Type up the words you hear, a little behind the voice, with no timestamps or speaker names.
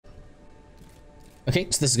Okay,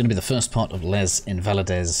 so this is going to be the first part of Les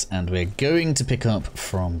Invalides, and we're going to pick up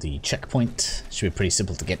from the checkpoint. It should be pretty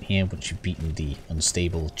simple to get here once you've beaten the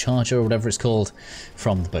unstable charger, or whatever it's called,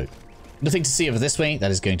 from the boat. Nothing to see over this way.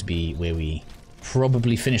 That is going to be where we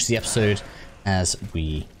probably finish the episode as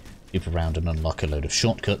we loop around and unlock a load of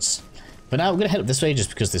shortcuts. But now we're going to head up this way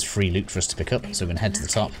just because there's free loot for us to pick up, so we're going to head to the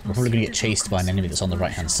top. We're probably going to get chased by an enemy that's on the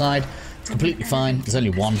right-hand side. It's completely fine. There's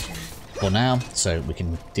only one for now, so we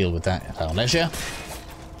can deal with that at our leisure.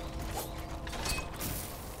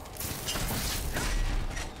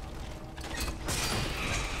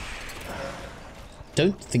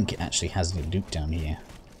 Don't think it actually has any loot down here.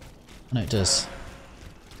 No, it does.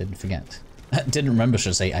 Didn't forget. Didn't remember,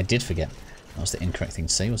 should I say. I did forget. That was the incorrect thing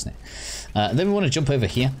to say, wasn't it? Then we want to jump over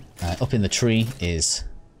here. Up in the tree is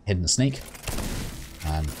Hidden Snake.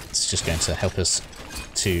 It's just going to help us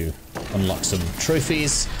to unlock some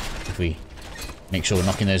trophies if we make sure we're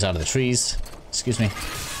knocking those out of the trees. Excuse me.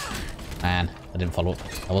 Man, I didn't follow up.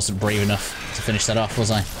 I wasn't brave enough to finish that off,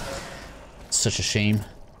 was I? Such a shame.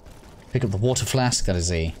 Pick up the water flask. That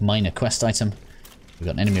is a minor quest item. We've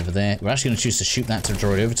got an enemy over there. We're actually going to choose to shoot that to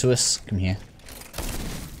draw it over to us. Come here.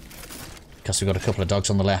 Because we've got a couple of dogs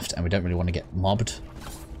on the left and we don't really want to get mobbed.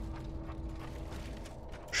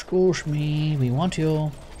 Excuse me, we want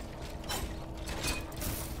you.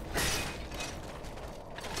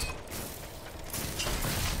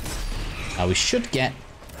 We should get,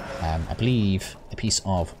 I believe, a piece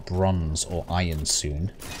of bronze or iron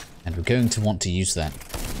soon. And we're going to want to use that.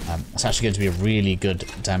 It's actually going to be a really good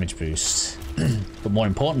damage boost. But more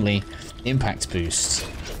importantly, impact boost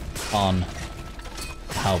on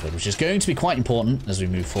halberd, which is going to be quite important as we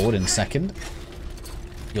move forward in a second.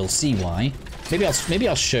 You'll see why. Maybe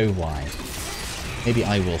I'll show why. Maybe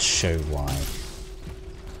I will show why.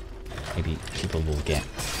 Maybe people will get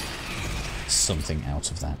something out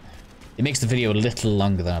of that. It makes the video a little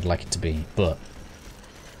longer than I'd like it to be, but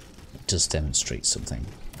it does demonstrate something.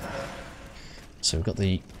 So we've got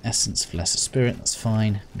the essence of lesser spirit, that's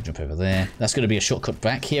fine. We'll jump over there. That's going to be a shortcut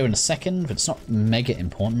back here in a second, but it's not mega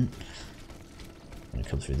important. I'm going to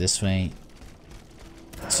come through this way.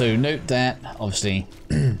 So note that, obviously,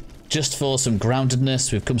 just for some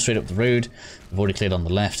groundedness, we've come straight up the road. We've already cleared on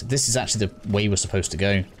the left. This is actually the way we're supposed to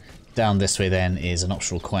go. Down this way then is an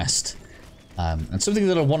optional quest. And something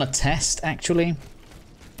that I want to test, actually.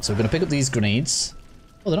 So we're going to pick up these grenades.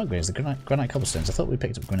 Oh, they're not grenades, they're granite cobblestones. I thought we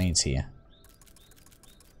picked up grenades here.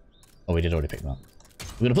 Oh, we did already pick them up.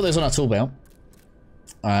 We're going to put those on our tool belt.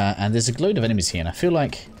 And there's a load of enemies here, and I feel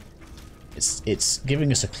like it's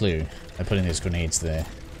giving us a clue by putting those grenades there.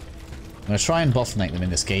 I'm going to try and bottleneck them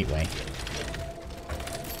in this gateway.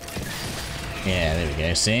 Yeah, there we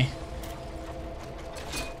go, see?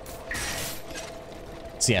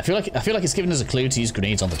 So yeah, I feel like it's giving us a clue to use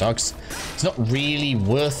grenades on the dogs. It's not really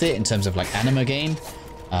worth it in terms of like anima gain.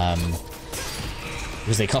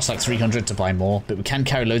 Because they cost like 300 to buy more, but we can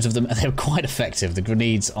carry loads of them and they're quite effective. The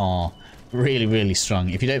grenades are really, really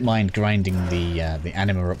strong. If you don't mind grinding the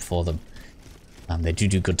anima up for them, they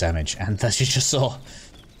do good damage. And as you just saw,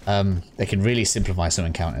 they can really simplify some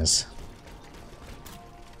encounters.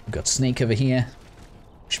 We've got Snake over here.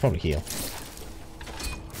 We should probably heal.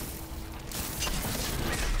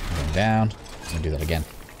 Going down. I'm gonna do that again.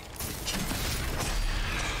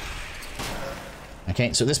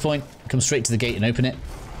 Okay, so at this point, come straight to the gate and open it.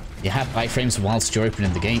 You have iframes whilst you're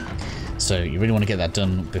opening the gate, so you really want to get that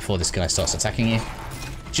done before this guy starts attacking you.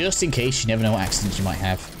 Just in case, you never know what accidents you might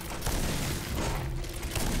have.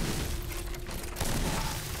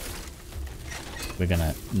 We're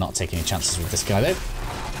gonna not take any chances with this guy though.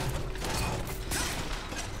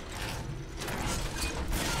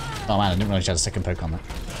 Oh man, I didn't realize you had a second poke on that.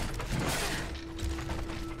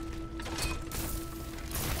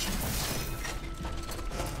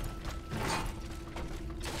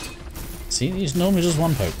 See, he's normally just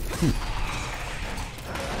one poke.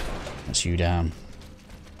 That's you down.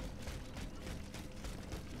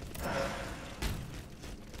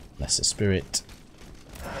 Lesser spirit.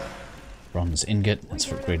 Bronze ingot. That's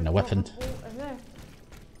for upgrading a weapon.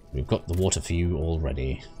 We've got the water for you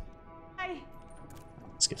already.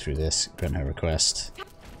 Let's get through this. Grant her request.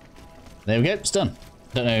 There we go. It's done.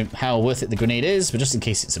 Don't know how worth it the grenade is, but just in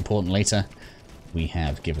case it's important later, we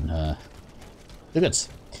have given her the goods.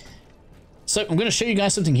 So I'm going to show you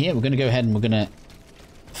guys something here. We're going to go ahead and we're going to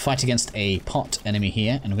fight against a pot enemy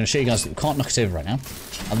here. And I'm going to show you guys that we can't knock it over right now.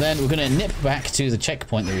 And then we're going to nip back to the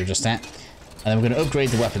checkpoint that we were just at. And then we're going to upgrade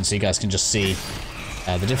the weapon so you guys can just see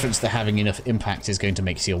the difference that having enough impact is going to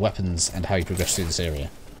make to your weapons and how you progress through this area.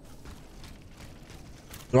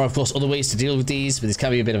 There are, of course, other ways to deal with these, but this can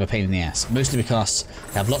be a bit of a pain in the ass. Mostly because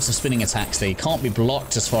they have lots of spinning attacks. They can't be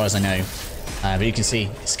blocked as far as I know. But you can see,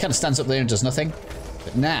 it kind of stands up there and does nothing.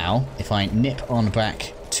 But now, if I nip on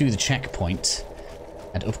back to the checkpoint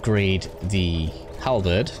and upgrade the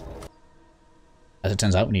halberd, as it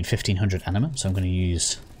turns out, we need 1500 anima, so I'm going to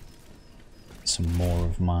use some more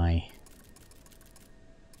of my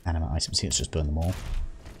anima items here. Let's just burn them all.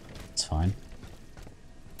 That's fine.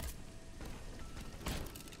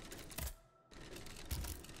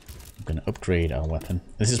 I'm going to upgrade our weapon.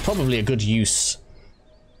 This is probably a good use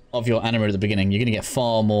of your anima at the beginning. You're going to get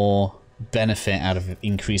far more benefit out of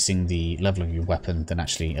increasing the level of your weapon than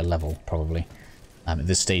actually a level, probably, at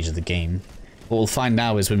this stage of the game. What we'll find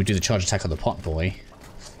now is when we do the charge attack on the pot boy,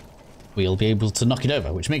 we'll be able to knock it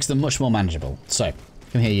over, which makes them much more manageable. So,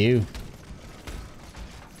 come here, you.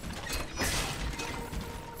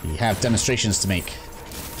 We have demonstrations to make.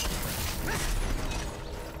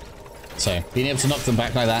 So, being able to knock them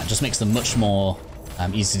back like that just makes them much more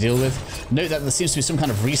easy to deal with. Note that there seems to be some kind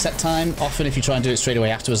of reset time. Often if you try and do it straight away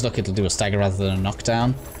afterwards, look, it'll do a stagger rather than a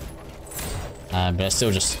knockdown. But I still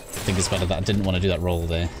just think it's better that I didn't want to do that roll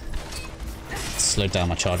there. Slowed down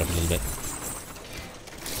my charge up a little bit.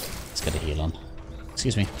 Let's get a heal on.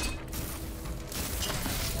 Excuse me.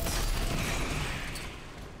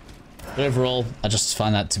 But overall, I just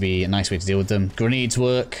find that to be a nice way to deal with them. Grenades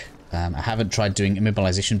work. I haven't tried doing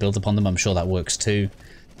immobilization build upon them. I'm sure that works too.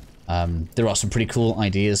 There are some pretty cool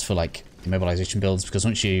ideas for like immobilization builds, because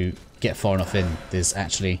once you get far enough in, there's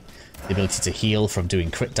actually the ability to heal from doing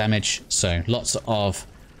crit damage. So lots of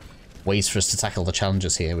ways for us to tackle the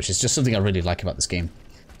challenges here, which is just something I really like about this game.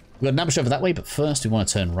 We've got an ambush over that way, but first we want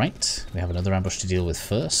to turn right. We have another ambush to deal with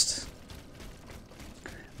first.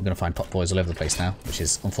 We're going to find pot boys all over the place now, which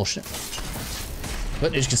is unfortunate.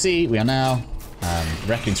 But as you can see, we are now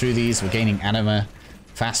wrecking through these. We're gaining anima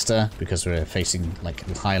faster because we're facing like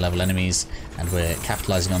higher level enemies, and we're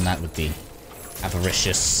capitalizing on that with the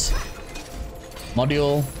avaricious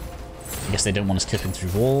module. I guess they don't want us clipping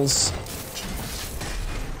through walls.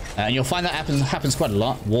 And you'll find that happens quite a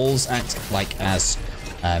lot. Walls act like as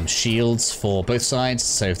shields for both sides,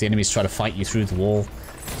 so if the enemies try to fight you through the wall,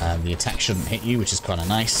 the attack shouldn't hit you, which is kind of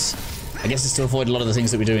nice. I guess it's to avoid a lot of the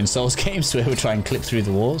things that we do in Souls games where we try and clip through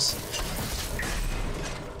the walls.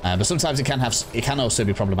 But sometimes it can also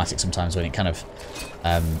be problematic sometimes when it kind of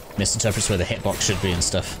misinterprets where the hitbox should be and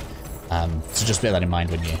stuff. So just bear that in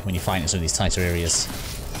mind when you find in some of these tighter areas.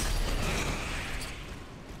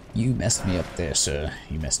 You messed me up there, sir.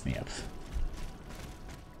 You messed me up.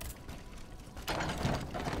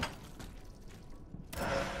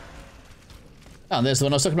 Oh, and there's the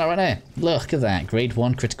one I was talking about right there. Look at that. Grade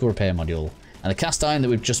 1 critical repair module. And the cast iron that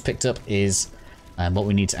we've just picked up is what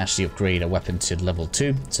we need to actually upgrade a weapon to level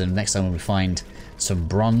 2. So next time when we find some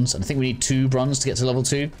bronze, and I think we need 2 bronze to get to level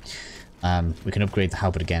 2, we can upgrade the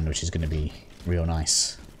halberd again, which is going to be real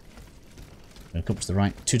nice. I'm going to come up to the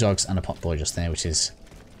right. 2 dogs and a pot boy just there, which is,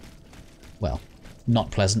 well,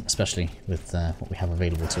 not pleasant, especially with what we have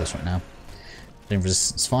available to us right now. Flame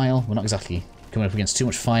resistance vial. We're not exactly coming up against too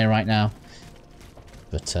much fire right now,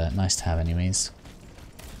 but nice to have anyways.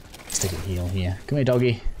 Stick it heal here. Come here,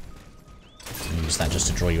 doggy. I'm gonna use that just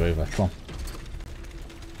to draw you over. Come on.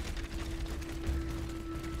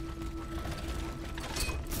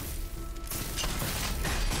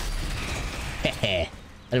 Heh. I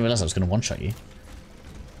didn't realize I was going to one-shot you.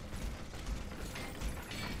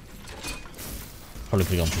 Probably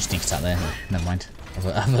could have gone for a sneak attack there. Never mind.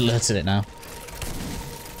 I've alerted it now.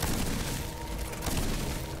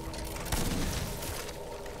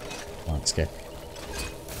 Right, let's go.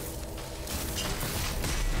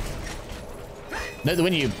 Note that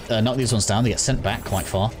when you knock these ones down, they get sent back quite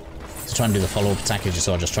far. To try and do the follow-up attack, as you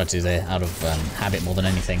saw, I just tried to do there out of habit more than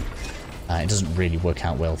anything. It doesn't really work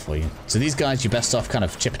out well for you. So these guys, you're best off kind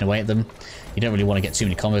of chipping away at them. You don't really want to get too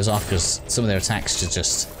many combos off, because some of their attacks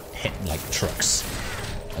just hit like trucks.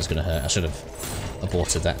 That's going to hurt. I should have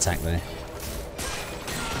aborted that attack there.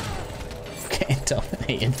 Getting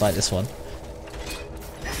dominated by this one.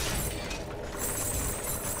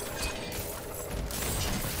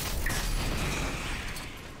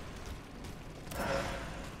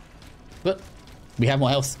 But we have more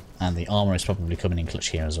health, and the armor is probably coming in clutch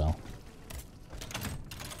here as well.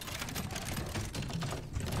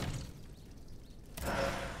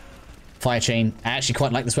 Fire chain. I actually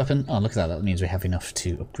quite like this weapon. Oh, look at that. That means we have enough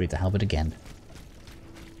to upgrade the halberd again.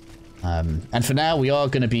 And for now, we are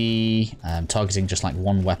going to be targeting just like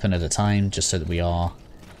one weapon at a time, just so that we are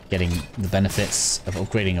getting the benefits of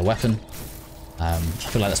upgrading a weapon. I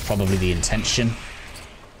feel like that's probably the intention.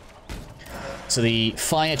 So the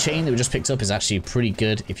fire chain that we just picked up is actually pretty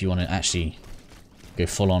good if you want to actually go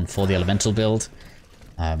full on for the elemental build.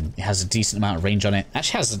 It has a decent amount of range on it.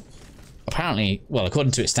 Actually has, apparently, well,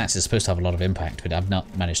 according to its stats, it's supposed to have a lot of impact, but I've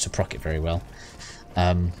not managed to proc it very well.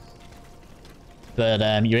 But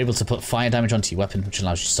you're able to put fire damage onto your weapon, which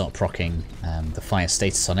allows you to start proccing the fire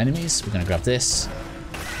status on enemies. We're going to grab this.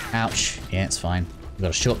 Ouch. Yeah, it's fine. We've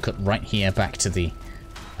got a shortcut right here back to the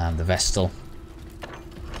Vestal.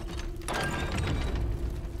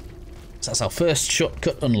 So that's our first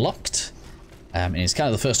shortcut unlocked. And it's kind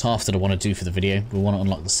of the first half that I want to do for the video. We want to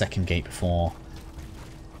unlock the second gate before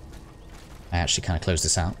I actually kind of close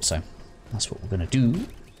this out. So that's what we're going to do.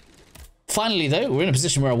 Finally, though, we're in a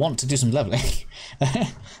position where I want to do some leveling.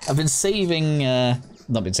 I've been saving,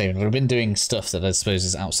 not been saving, but I've been doing stuff that I suppose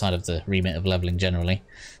is outside of the remit of leveling generally.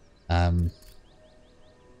 Get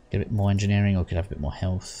a bit more engineering, or could have a bit more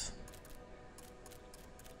health.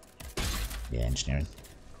 Yeah, engineering.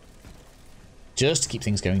 Just to keep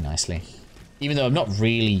things going nicely. Even though I'm not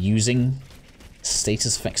really using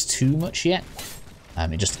status effects too much yet,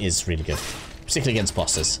 it just is really good. Particularly against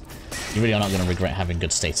bosses. You really are not going to regret having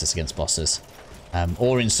good status against bosses.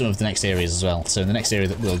 Or in some of the next areas as well. So in the next area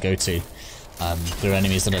that we'll go to, there are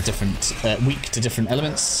enemies that are different, weak to different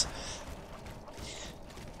elements.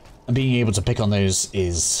 And being able to pick on those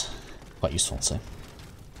is quite useful. So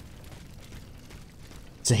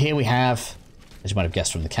here we have, as you might have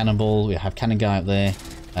guessed from the cannonball, we have cannon guy up there.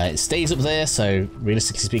 It stays up there, so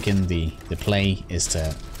realistically speaking, the play is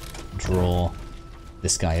to draw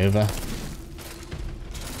this guy over.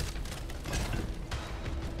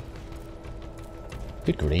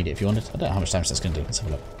 Could grade it if you wanted. I don't know how much damage that's going to do. Let's have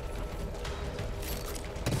a look.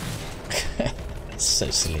 That's so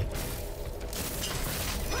silly.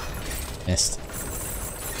 Missed.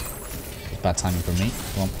 Bad timing from me.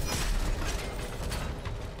 Come on.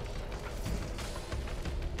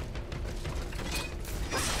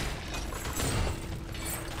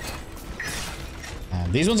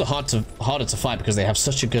 These ones are harder to fight because they have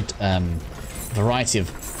such a good variety of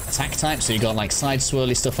attack types. So you got like side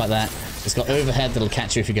swirly stuff like that. It's got overhead that'll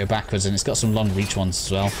catch you if you go backwards, and it's got some long reach ones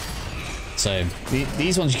as well. So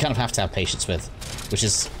these ones you kind of have to have patience with, which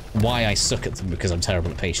is why I suck at them, because I'm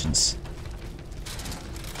terrible at patience.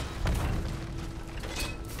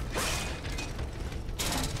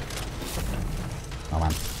 Oh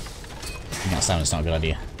man, that sound is not a good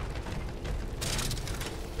idea.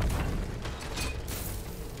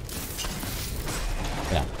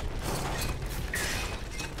 Yeah.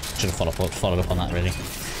 Should have followed up on that, really.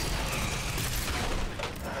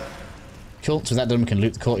 Cool, so with that done, we can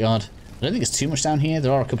loot the courtyard. I don't think there's too much down here.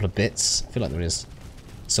 There are a couple of bits. I feel like there is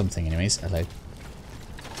something anyways. Hello. I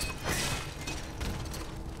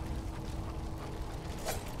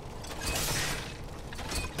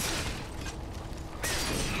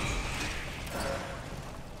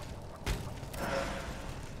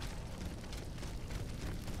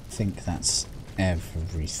think that's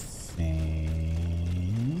everything.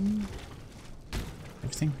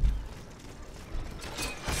 Everything?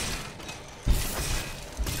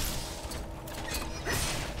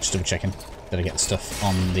 Just double checking. Did I get the stuff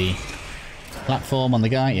on the platform on the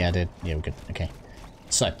guy? Yeah, I did. Yeah, we're good. Okay.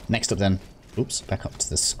 So, next up then. Oops, back up to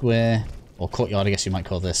the square. Or courtyard, I guess you might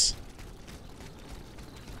call this.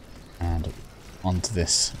 And onto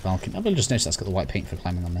this balcony. I've just noticed that's got the white paint for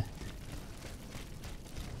climbing on there.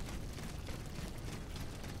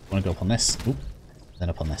 Want to go up on this? Oop. Then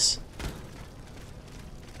up on this.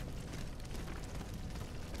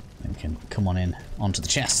 Then we can come on in onto the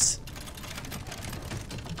chest.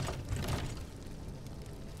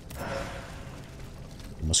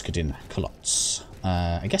 Muscadine culottes.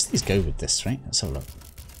 I guess these go with this, right? Let's have a look.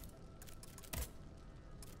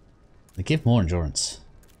 They give more endurance.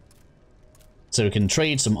 So we can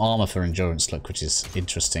trade some armor for endurance, look, which is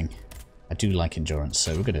interesting. I do like endurance,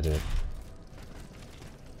 so we're going to do it.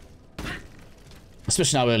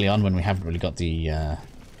 Especially now early on when we haven't really got the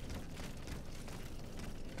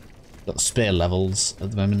spare levels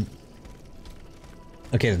at the moment.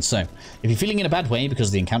 Okay then, so if you're feeling in a bad way because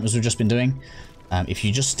of the encounters we've just been doing, if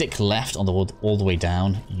you just stick left on the wood all the way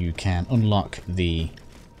down, you can unlock the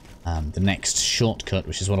next shortcut,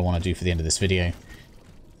 which is what I want to do for the end of this video.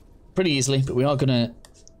 Pretty easily, but we are going to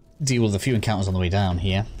deal with a few encounters on the way down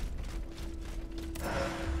here.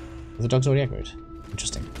 Are the dogs already aggroed?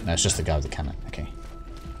 Interesting. No, it's just the guy with the cannon. Okay.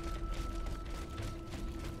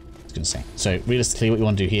 I was going to say. So, realistically, what you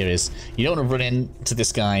want to do here is, you don't want to run into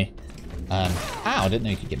this guy. Ow, I didn't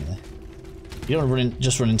know you could get me there. You don't want to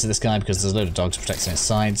just run into this guy because there's a load of dogs protecting his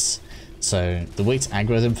sides. So, the way to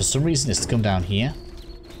aggro them, for some reason, is to come down here.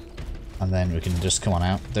 And then we can just come on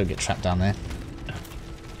out. Don't get trapped down there.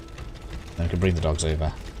 Then we can bring the dogs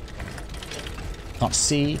over. Can't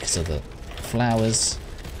see because of the flowers.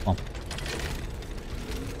 Come on.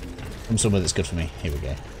 From somewhere that's good for me. Here we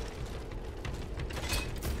go.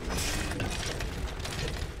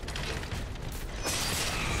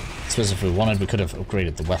 I suppose if we wanted, we could have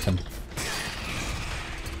upgraded the weapon.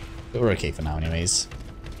 But we're okay for now anyways.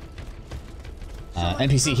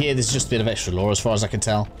 NPC here, this is just a bit of extra lore as far as I can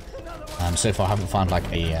tell. So far I haven't found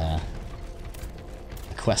like a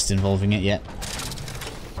quest involving it yet.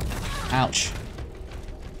 Ouch.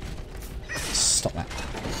 Stop that.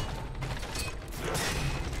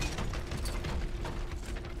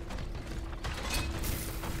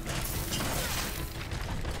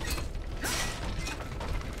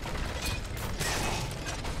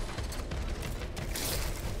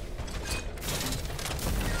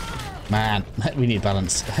 Man, we need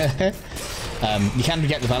balance. You can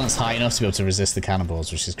get the balance high enough to be able to resist the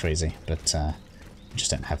cannonballs, which is crazy, but we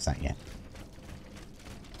just don't have that yet.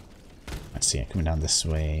 Let's see it coming down this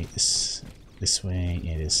way, this way.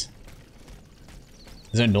 Yeah, it is.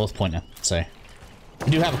 There's no north pointer, so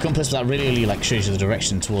we do have a compass, but that really only like shows you the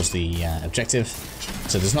direction towards the objective.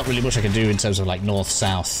 So there's not really much I can do in terms of like north,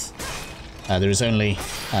 south. There is only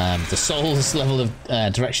the soul's level of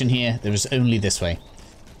direction here. There is only this way.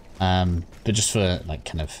 But just for like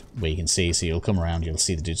kind of where you can see, so you'll come around, you'll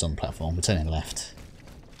see the dudes on the platform. We're turning left.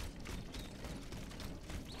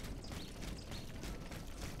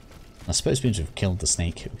 I suppose once we've killed the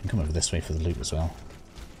snake, we can come over this way for the loot as well.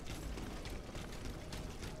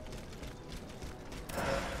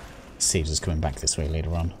 Saves us coming back this way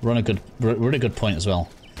later on. We're at a good point as well.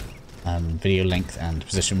 Video length and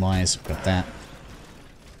position wise, we've got that.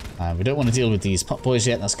 We don't want to deal with these pot boys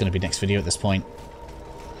yet. That's going to be next video at this point.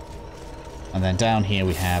 And then down here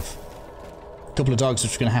we have a couple of dogs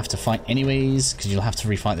which we're going to have to fight anyways, because you'll have to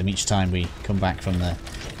refight them each time we come back from the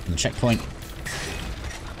checkpoint.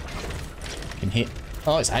 You can hit.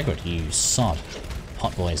 Oh, it's aggroed, you sod.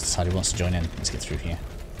 Hot boy has decided he wants to join in. Let's get through here.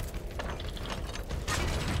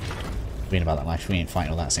 We ain't about that life. We ain't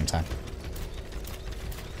fighting all that at the same time.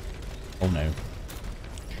 Oh no.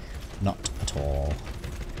 Not at all.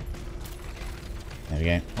 There we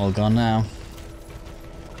go. All gone now.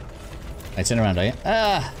 Hey, turn around, are you?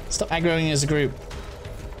 Ah! Stop aggroing as a group.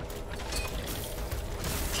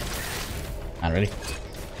 Man, really?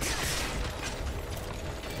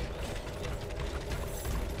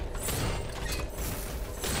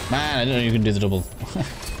 Man, I don't know you can do the double.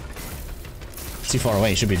 Too far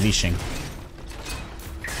away, it should be leashing.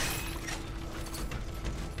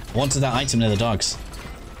 I wanted that item near the dogs.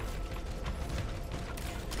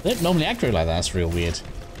 They don't normally aggro like that, that's real weird.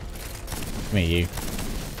 Come here, you.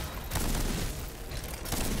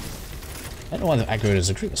 I don't know why they're aggroed as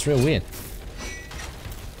a group, it's real weird.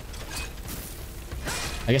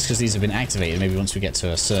 I guess because these have been activated, maybe once we get to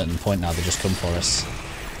a certain point now they just come for us.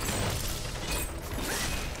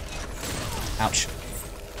 Ouch.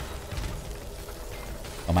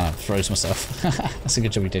 Oh man, I froze myself. That's a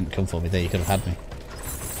good job you didn't come for me there, you could have had me.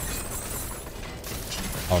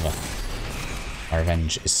 However, our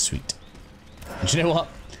revenge is sweet. And do you know what?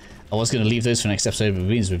 I was going to leave those for next episode, but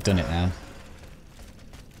means we've done it now.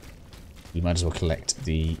 We might as well collect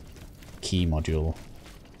the key module.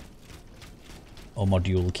 Or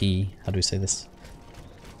module key. How do we say this?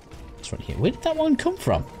 It's right here. Where did that one come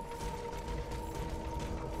from?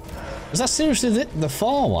 Was that seriously the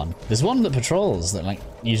far one? There's one that patrols that like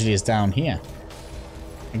usually is down here.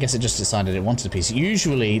 I guess it just decided it wanted a piece.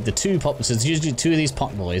 Usually the two so there's usually two of these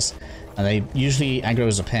pot boys, and they usually aggro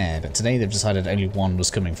as a pair, but today they've decided only one was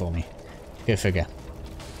coming for me. Go figure.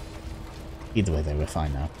 Either way though, we're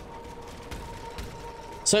fine now.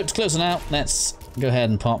 So to close it out, let's go ahead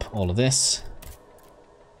and pop all of this.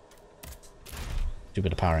 Do a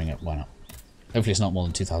bit of powering up, why not? Hopefully it's not more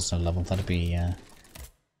than 2,000 level, that'd be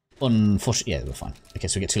unfortunate. Yeah, we're fine. Okay,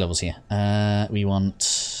 so we get 2 levels here. We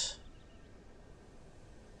want,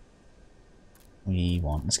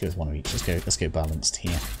 let's go with 1 of each. Let's go balanced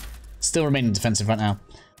here. Still remaining defensive right now.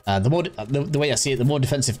 The way I see it, the more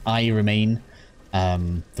defensive I remain,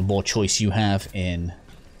 the more choice you have in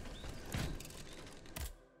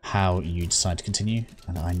how you decide to continue.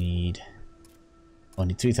 And I need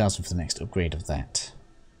 3,000 for the next upgrade of that.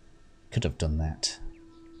 Could have done that.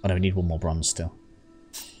 Oh no, we need 1 more bronze still.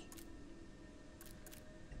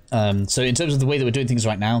 So in terms of the way that we're doing things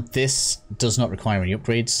right now, this does not require any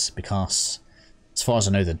upgrades because, as far as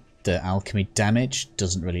I know, the alchemy damage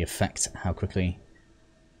doesn't really affect how quickly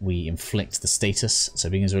we inflict the status. So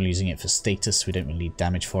being as we're using it for status, we don't really need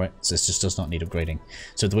damage for it. So this just does not need upgrading.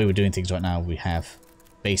 So the way we're doing things right now, we have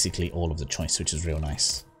basically all of the choice, which is real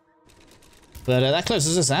nice. But that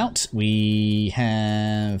closes us out. We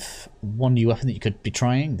have one new weapon that you could be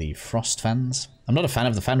trying, the frost fans. I'm not a fan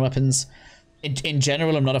of the fan weapons. In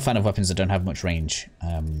general, I'm not a fan of weapons that don't have much range.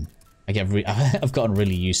 I've gotten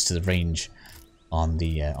really used to the range on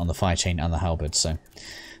the fire chain and the halberd, so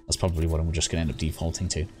that's probably what I'm just going to end up defaulting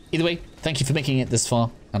to. Either way, thank you for making it this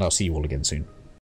far, and I'll see you all again soon.